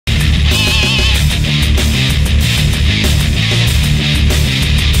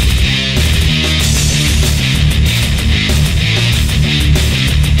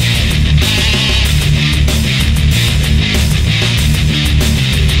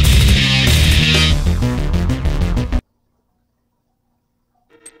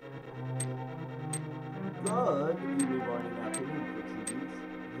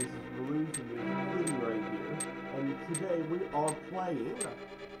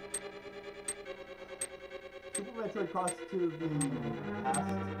Super Metroid Cross to the past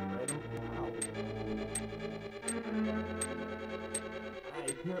random. Ow. I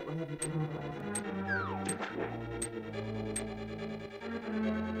apparently haven't done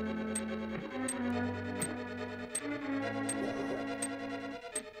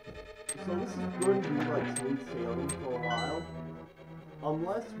So this is going to be like smooth sailing for a while.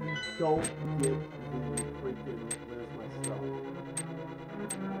 Unless we don't get the freaking, where's my stuff?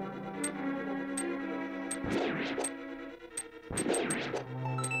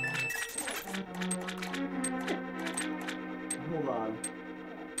 Hold on.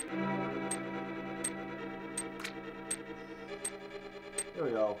 There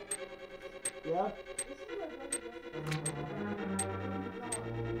we go. Yeah?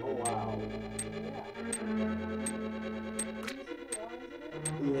 Oh wow.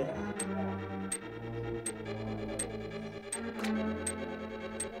 Yeah.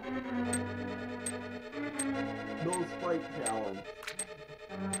 No sprite challenge.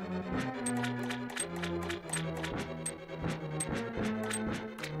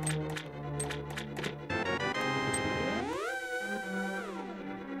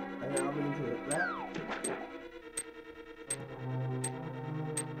 And I'm going to hit that.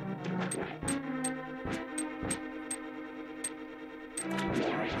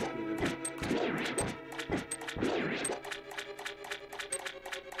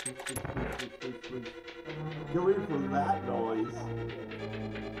 Get away from that noise.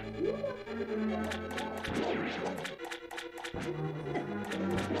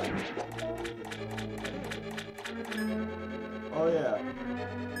 Oh yeah.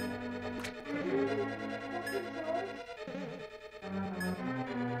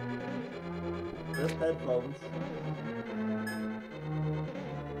 There's headphones.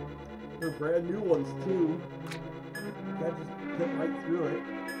 They're brand new ones too. Can't just get right through it.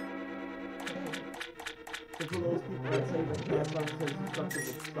 So for those people that say that Samsung says something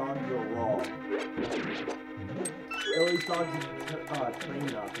with songs go wrong, at least songs is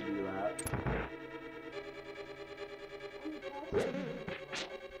trained not to do that.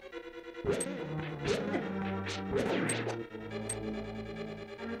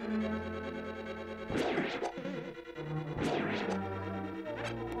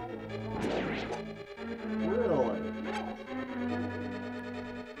 Really?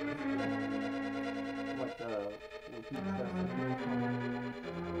 Like repeat testing.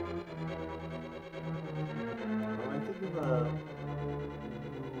 When I think of a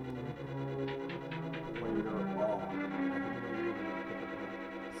later ball.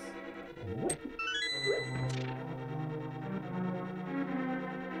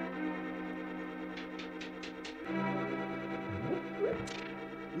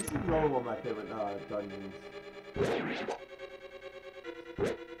 This is another one of my favorite dungeons.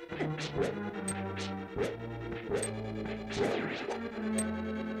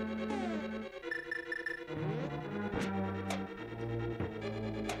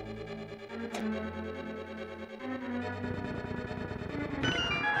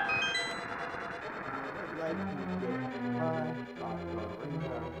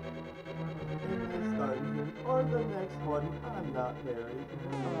 Or the next one, I'm not very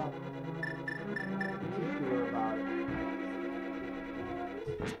particular about it.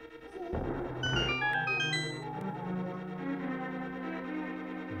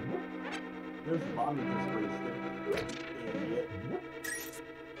 There's a bomb you just wasted. Idiot.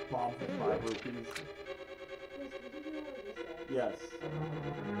 Bomb for 5 rupees. Yes.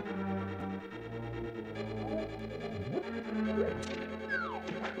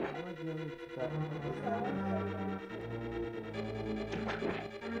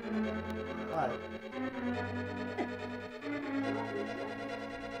 Hi.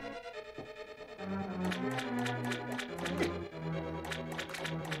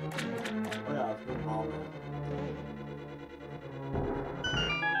 Oh yeah, it's been all that.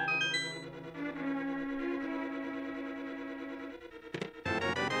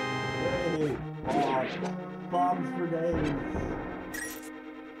 Hey, bombs. Bombs for days.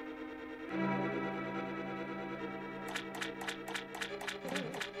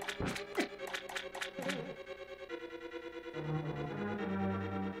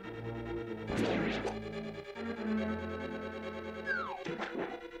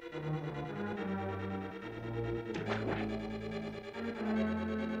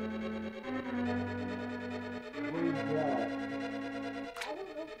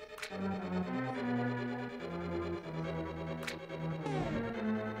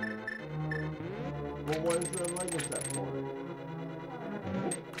 Well, what is the Lego set for?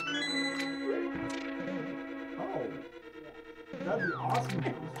 Oh, that'd be awesome if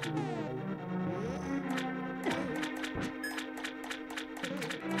it was true.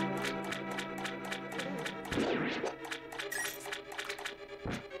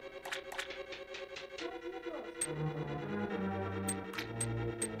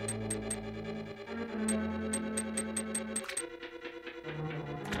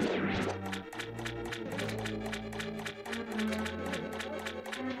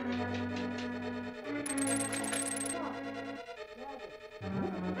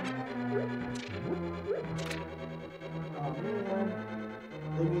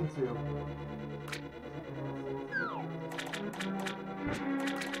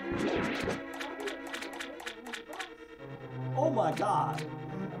 my god!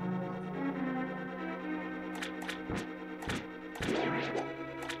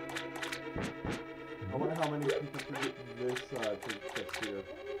 I wonder how many people can get this to fix here.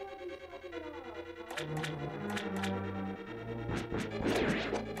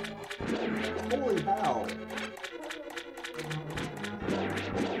 Holy hell!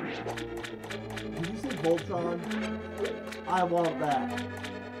 Did you say Voltron? I want that.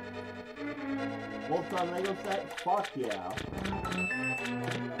 Voltron Lego set? Fuck yeah.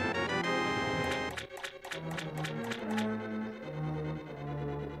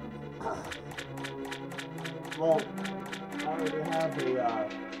 Well, I already have a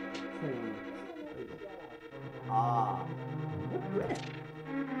train. Ah.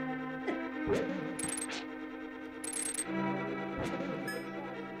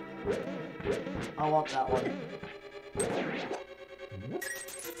 I want that one.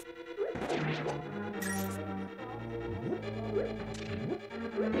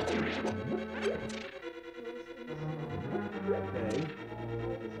 Okay.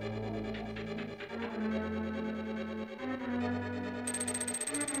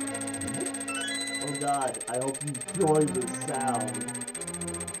 Oh god, I hope you enjoy the sound.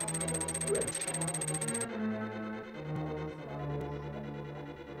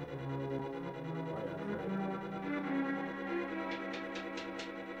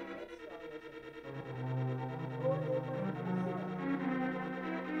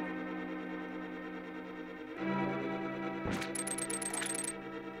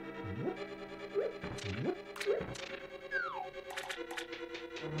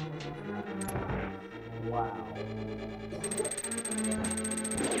 Wow.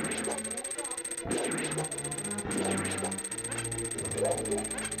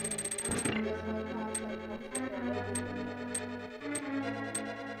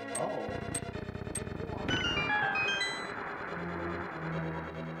 Oh.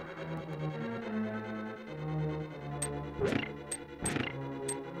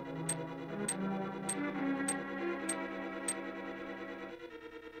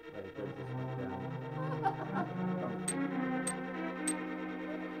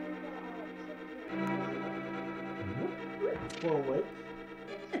 For which?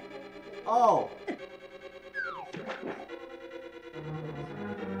 Oh!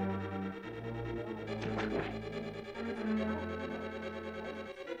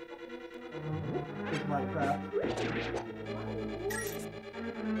 It's Minecraft.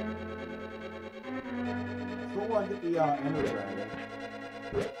 Still want to get the Ender Dragon.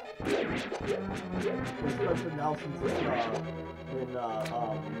 Especially now since it's been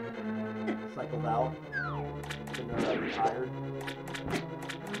cycled out. Been retired.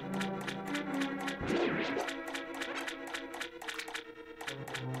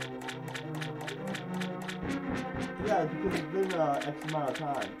 Yeah, because it's been X amount of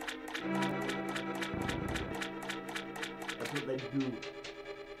time. That's what they do.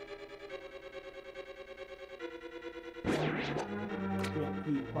 Can't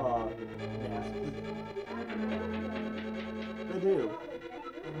keep masks. They do.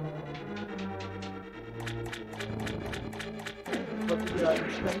 But the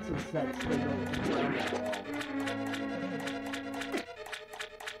expensive sets, they don't keep around that long.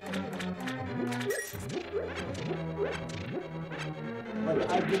 Like,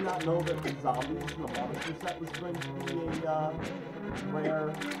 I did not know that the zombies in the monster set was going to be a rare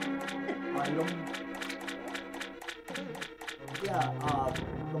item. Yeah,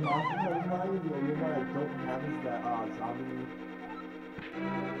 the monster set is mine. The only one I don't have is that zombie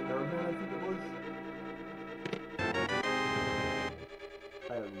caravan, I think it was.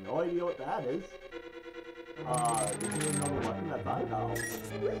 I have no idea what that is. Is there another weapon that's I know?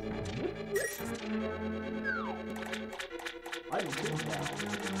 I don't think that.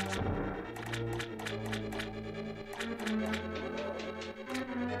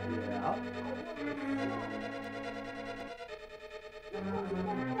 Yeah.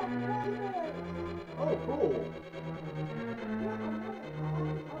 Oh, cool.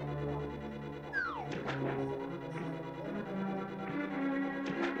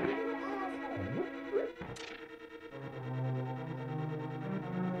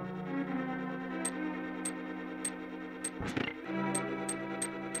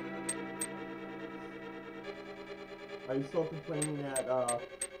 Are you still complaining at,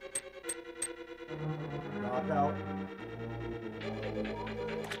 Knockout?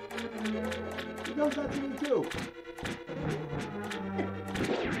 He does that to me too!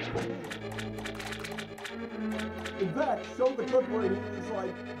 In fact, show the clip where he's,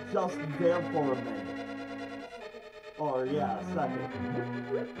 like, just there for a minute. Or, yeah, a second.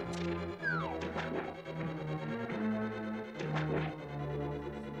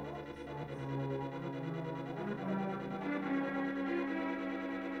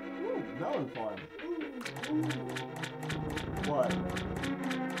 melon farm. What?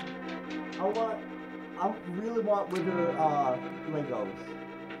 I really want wither, Legos.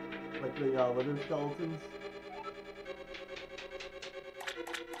 Like the, wither skeletons.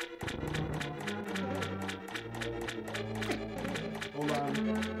 Hold on.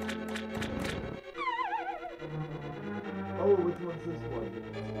 Oh, which one's this one?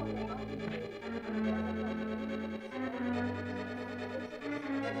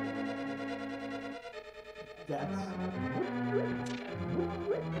 That's...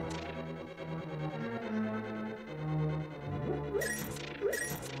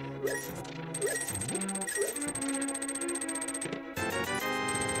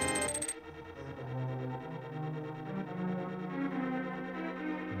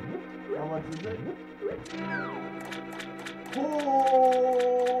 How much is it? Oh!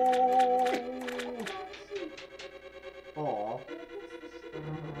 Aw.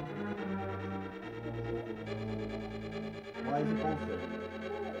 Why is it bullshit?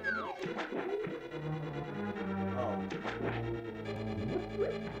 Oh.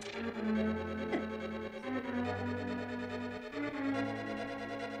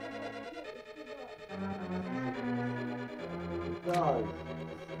 It does.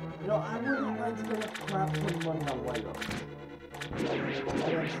 You know, I wouldn't mind spending a crap ton of money on Legos. And then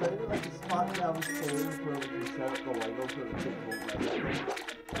setting like a spot downstairs where we can set up the Legos for the kids won't let.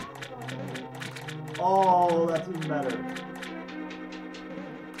 Oh, that's even better.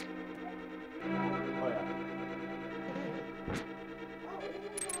 Oh yeah.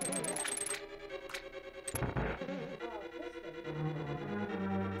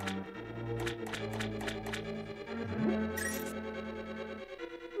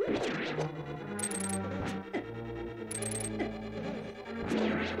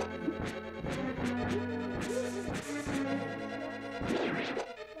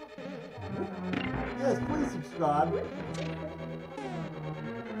 Yes, please subscribe.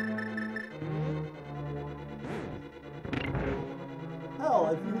 Hell,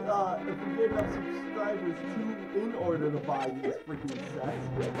 if we get enough subscribers in order to buy these freaking sets,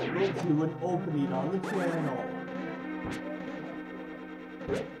 we'll do an opening on the channel.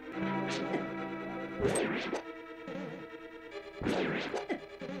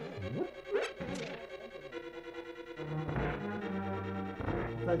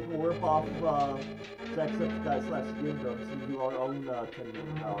 In fact, we'll rip off Jacksepticeye/GameDrums and do our own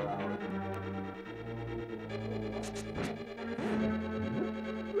 10-minute power hour.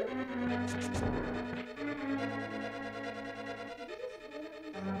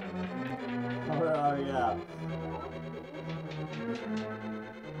 Oh, yeah.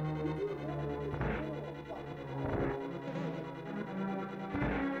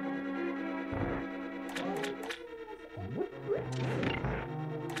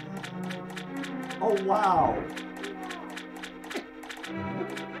 Oh, wow.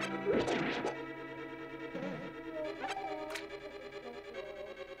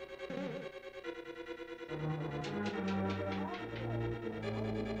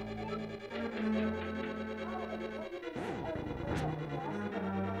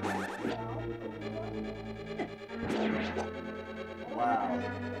 Wow.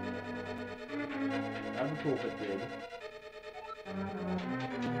 That'd be cool if it did.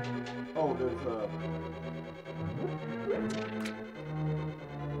 Oh, there's a...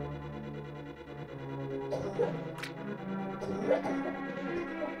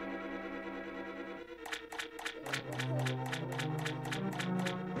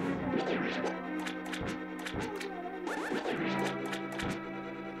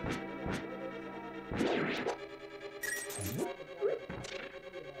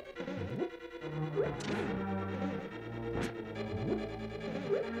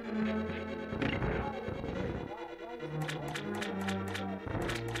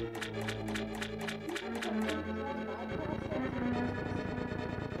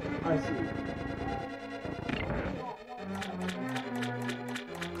 I see.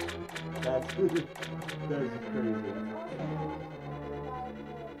 That's crazy.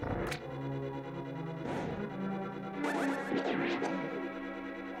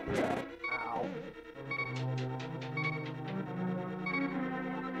 Yeah. Ow.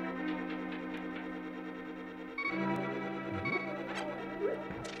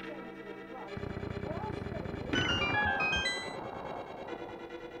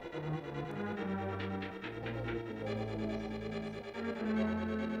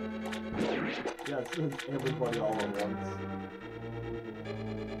 Yeah, it says everybody all at once.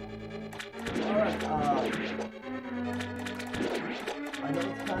 Alright, I know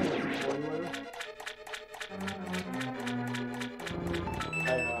it's kind of a spoiler. I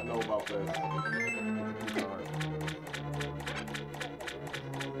don't know about this.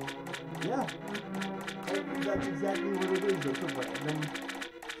 exactly what it is. It's a random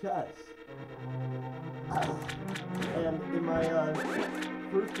chest. And in my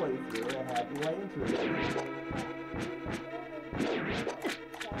first playthrough, I had lanterns.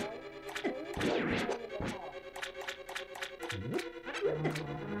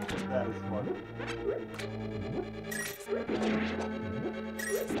 That is funny.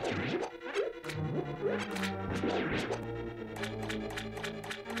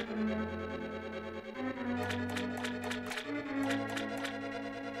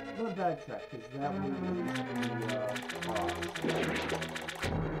 I'm gonna backtrack, because that one is the boss.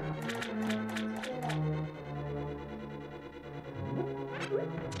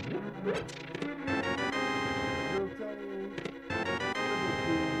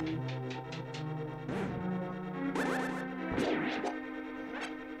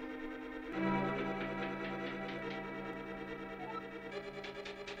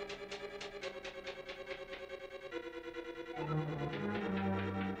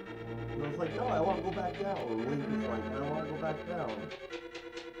 I was like, no, I want to go back down. Or Link is like, I want to go back down.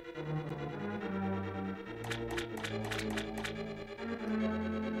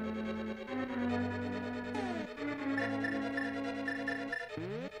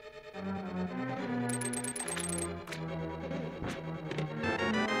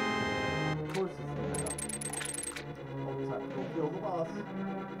 Of course it's going to happen. All the time to go kill the boss.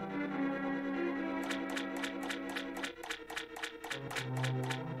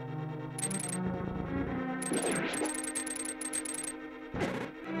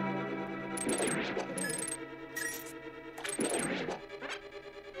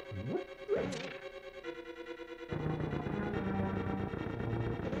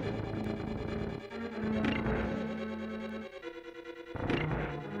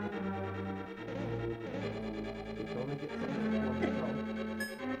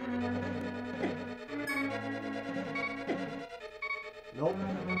 Nope.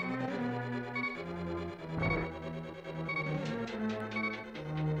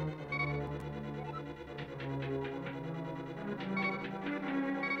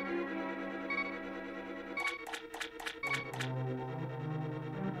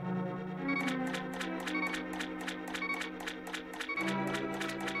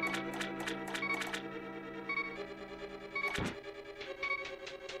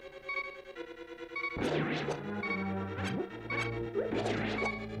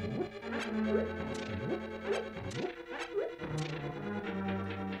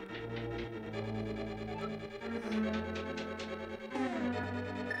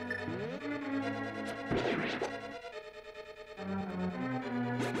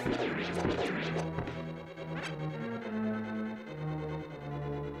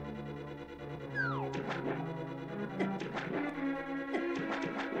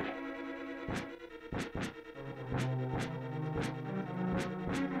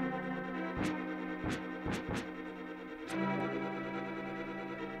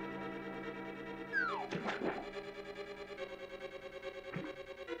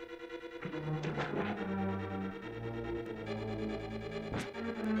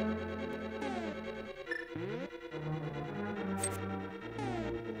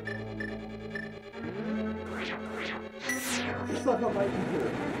 Suck on my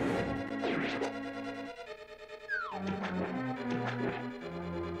computer.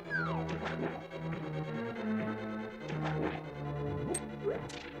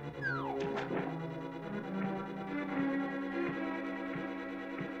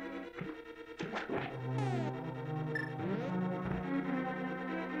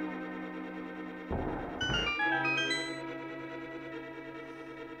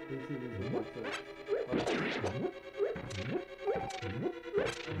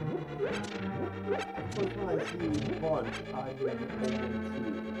 First when I see one, I'm open two.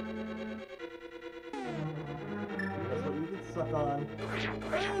 That's what you can suck on.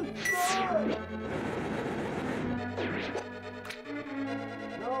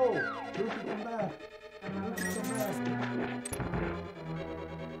 No! Luke, come back! Luke, come back!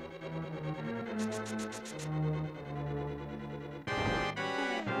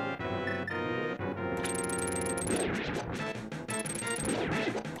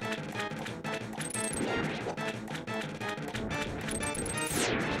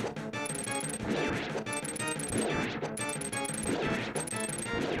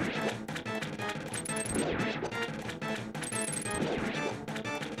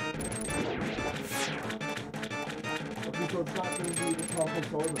 So it's not going to be the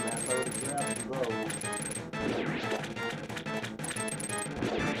compass or the map, I already grabbed those.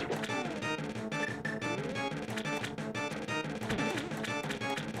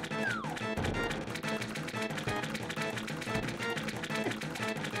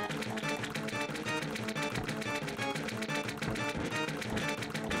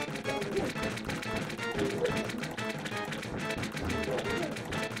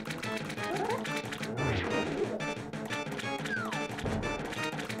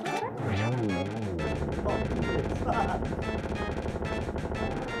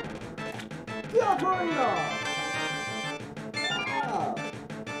 The operator! Yeah!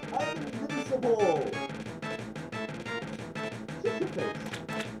 I'm invincible! Shut your face.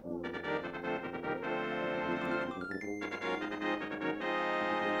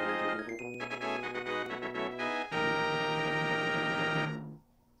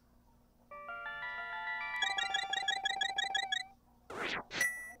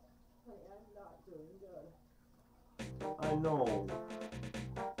 I know.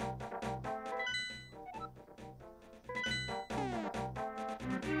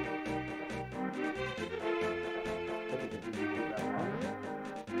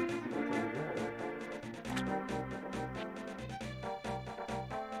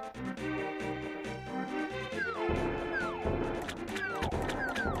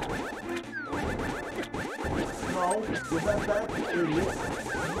 No, give that back, idiot.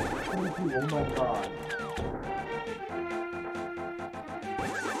 Thank you, oh my god.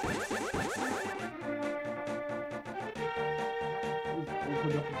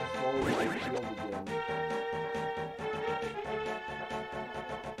 Open up the small white field again.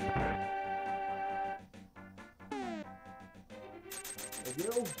 Thank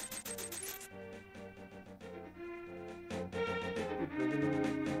you.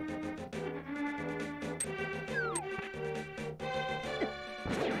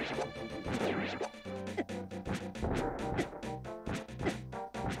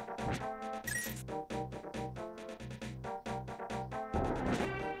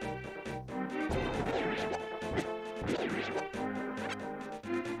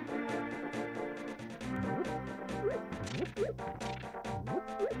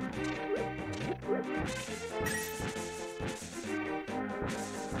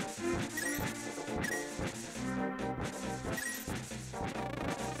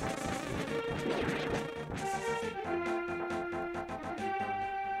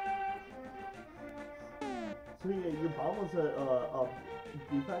 So yeah, your bomb was a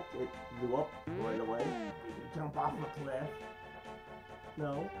defect. It blew up right away. Did you jump off a cliff?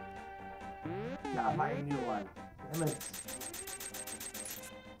 No. Gotta buy a new one. Damn it.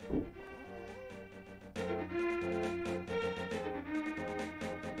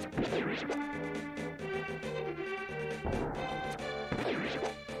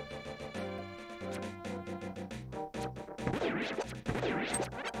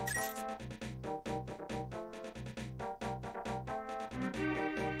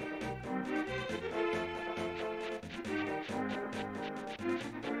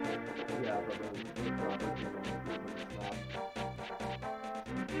 Yeah, but the proper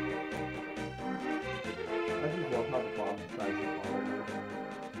I just love how the bomb decides to follow me.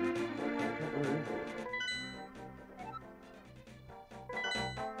 Where is it?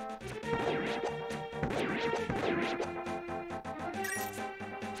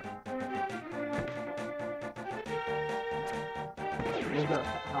 Look at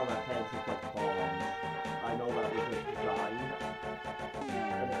how that head looks like bombs. I know that was his design.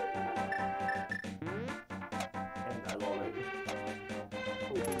 And I love it.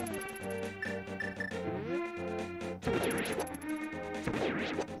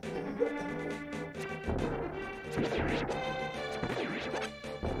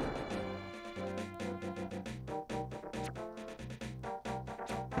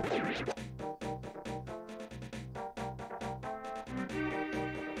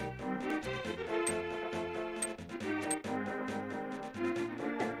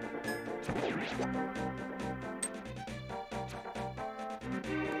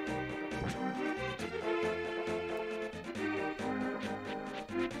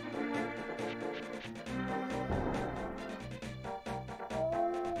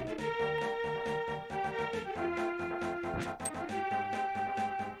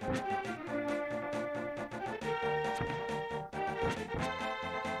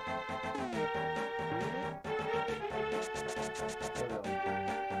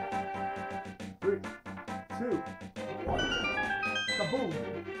 Three, two, one. Kaboom!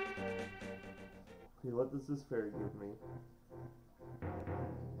 Okay, what does this fairy give me?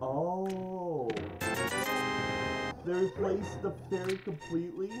 Oh! They replaced the fairy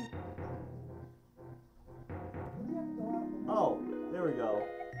completely? Oh, there we go.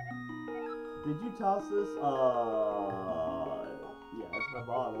 Did you toss this? Yeah, it's my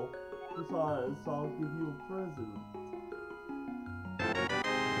bottle. So I'll give you a present.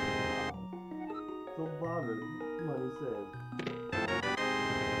 Don't bother, Money said.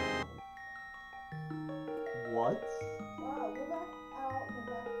 What? Wow, go back out the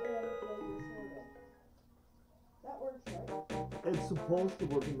back and blow your sword up. That works, right? It's supposed to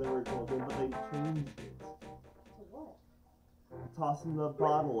work in the original game, but they changed it. So tossing the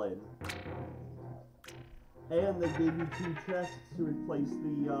bottle in. And they gave you 2 chests to replace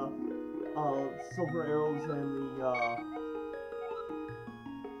the silver arrows and the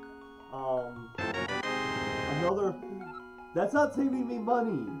another. That's not saving me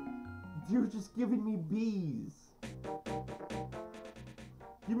money. You're just giving me bees.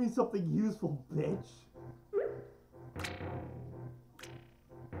 Give me something useful, bitch.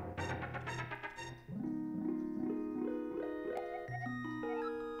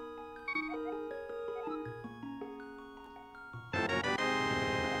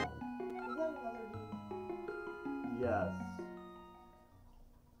 Yes.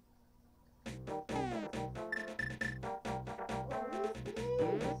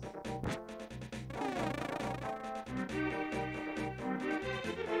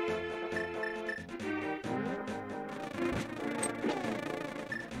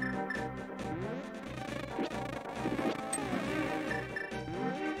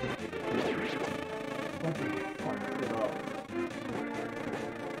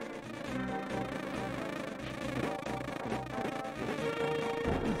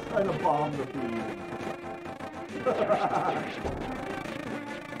 Trying to bomb the bee.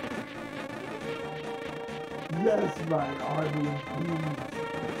 Yes, my army of bees.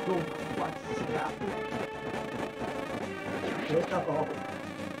 Go fuck snap.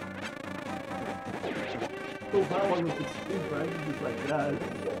 Go battle with extreme friends just like that.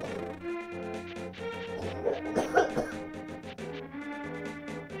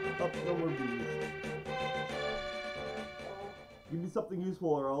 Up, no more bees. Give me something useful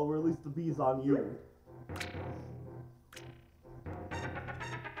or I'll release the bees on you.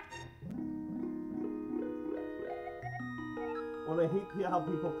 When I hate how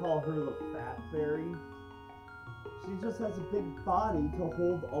people call her the fat fairy, she just has a big body to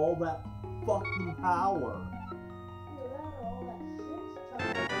hold all that fucking power.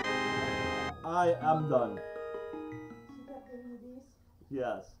 I am done.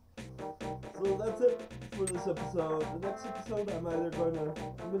 Yes. So that's it for this episode. The next episode, I'm gonna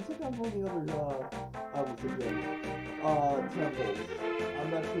take on one of the other, temples. I'm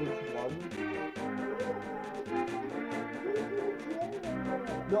not sure which one.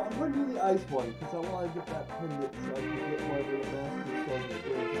 No, I'm going to do the ice one, because I want to get that pendant so I can get whatever the Master Stone is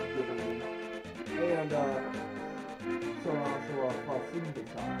going to give me. And,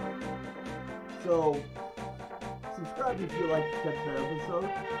 So, subscribe if you like to catch that episode.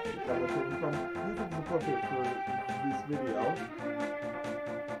 If that was something you think is appropriate for this video.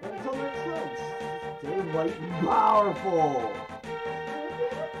 And until next time, stay light and powerful!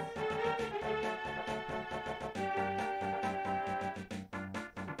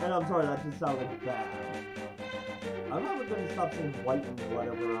 And I'm sorry, that just sounded bad. I'm not going to stop saying white and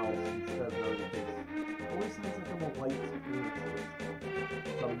whatever else instead of everything. It always sounds like I'm a white spiritualist.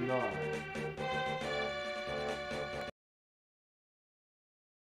 So I'm not.